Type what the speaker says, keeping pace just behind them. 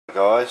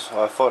guys,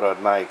 I thought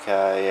I'd make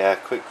a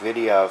quick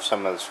video of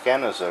some of the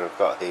scanners that I've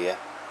got here.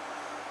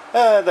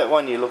 That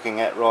one you're looking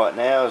at right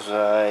now is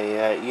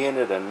a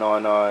Uniden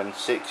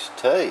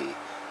 996T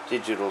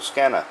digital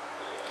scanner.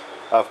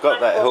 I've got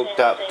that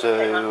hooked up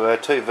to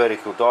two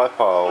vertical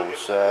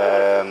dipoles.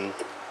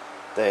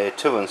 They're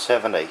 2 and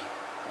 70.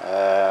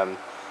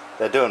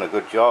 They're doing a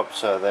good job,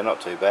 so they're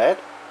not too bad.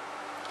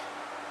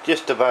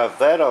 Just above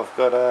that I've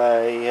got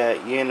a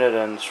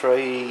Uniden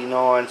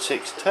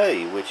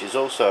 396T, which is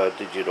also a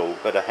digital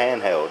but a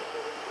handheld.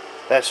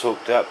 That's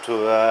hooked up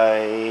to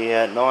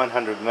a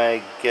 900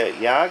 meg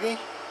Yagi.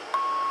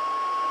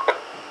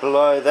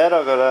 Below that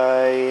I've got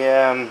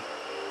a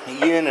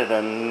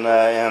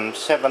Uniden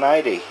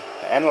 780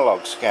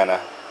 analog scanner.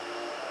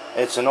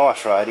 It's a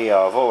nice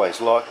radio, I've always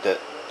liked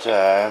it,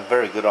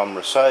 very good on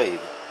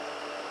receive.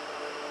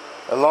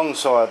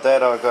 Alongside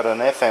that I've got an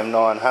FM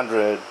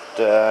 900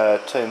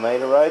 2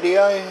 meter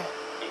radio.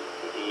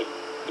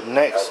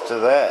 Next to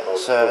that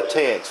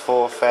TX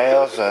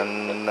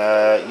 4000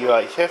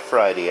 UHF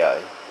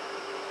radio.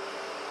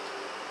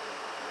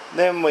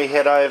 Then we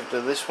head over to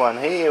this one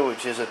here,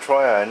 which is a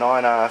Trio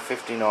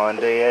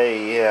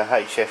 9R59DE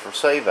HF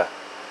receiver.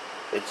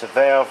 It's a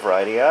valve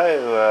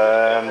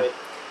radio,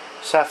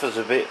 suffers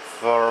a bit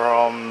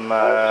from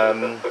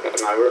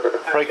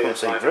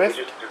frequency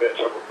drift,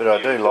 but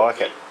I do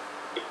like it.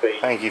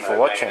 Thank you for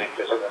watching.